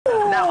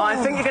Now, I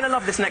think you're going to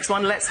love this next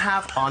one. Let's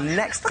have our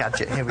next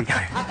gadget. Here we go.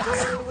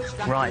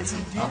 Right.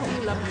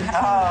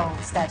 Oh,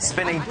 steady.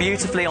 Spinning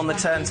beautifully on the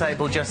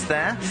turntable just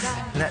there.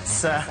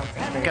 Let's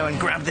go and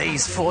grab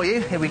these for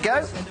you. Here we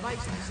go.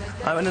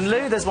 Owen and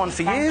Lou, there's one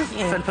for you.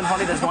 Phillip and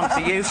Holly, there's one for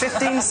you.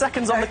 15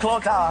 seconds on the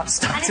clock,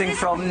 starting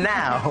from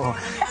now.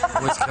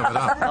 Always covered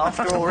up.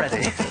 After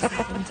already.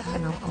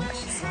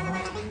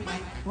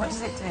 What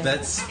does it do?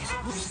 That's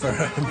for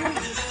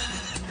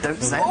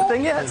Don't say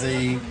anything yet.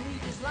 the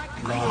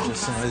larger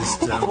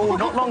sized. Oh,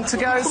 not long to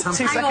go. 2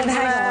 seconds Hang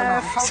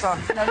left. on.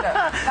 Hold on. No, look.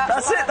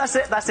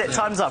 That's it.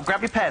 Time's up.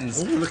 Grab your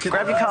pens. Look at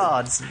Grab your that.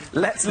 cards.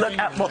 Let's look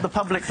at what the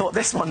public thought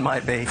this one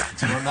might be.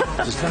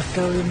 Just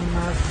go in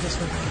this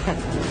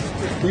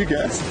one. You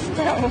guess.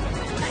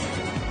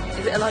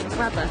 Is it a like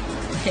grabber?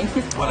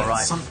 All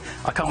right.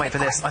 I can't wait for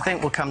this. I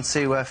think we'll come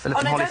to Phillip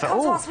and Holly for...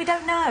 Don't ask, we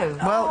don't know.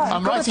 Well,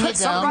 I'm writing it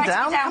down.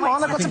 Come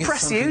on, I've got to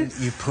press you.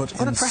 You put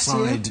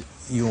inside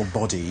your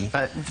body.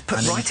 Write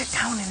it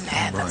down in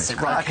there. That's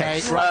it. Right, Okay,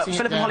 okay. writing it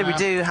Phillip and Holly, we down.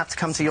 do have to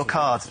come to your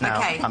card now,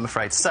 Okay. I'm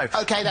afraid. So,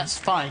 OK, that's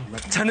fine.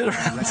 turn it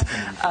around.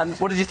 And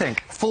what did you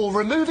think? For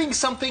removing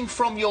something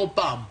from your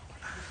bum.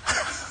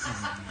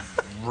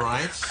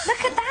 Right.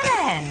 Look at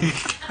that end.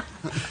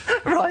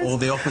 Right. Or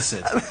the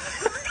opposite.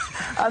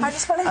 I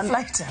just want a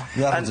floater.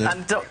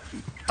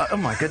 Oh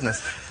my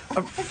goodness.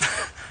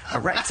 A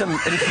rectum...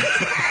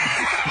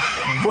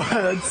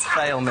 Words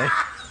fail me.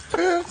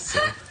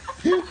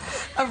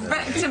 A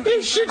rectum.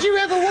 Should you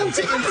ever want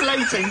it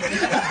inflating?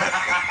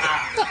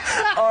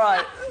 All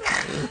right.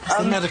 It's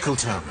the medical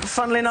term.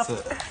 Funnily enough,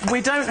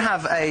 we don't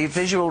have a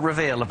visual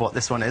reveal of what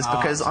this one is,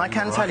 because I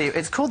can tell you,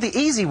 it's called the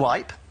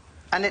Easywipe,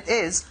 and it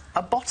is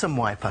a bottom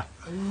wiper.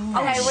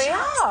 Okay, we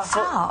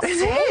are.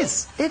 It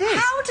is. It is.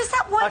 How does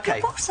that wipe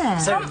your bottom?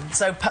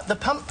 So the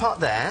pump part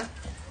there,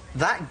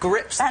 that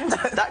grips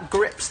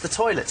the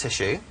toilet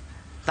tissue,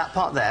 that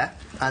part there,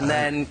 and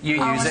then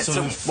you use it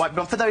to wipe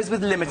them. For those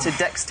with limited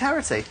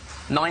dexterity,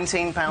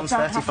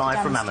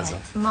 £19.35 from Amazon.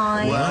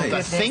 My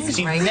The things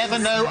you never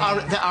know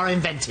that are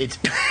invented.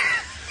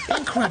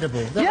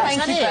 Incredible.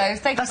 Thank you both.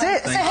 Thank That's you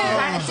it. both.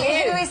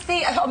 Who is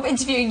the... I'm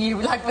interviewing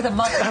you, like, with a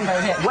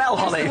microphone here. Well,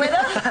 Holly, Who's the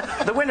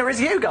winner? the winner is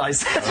you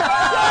guys.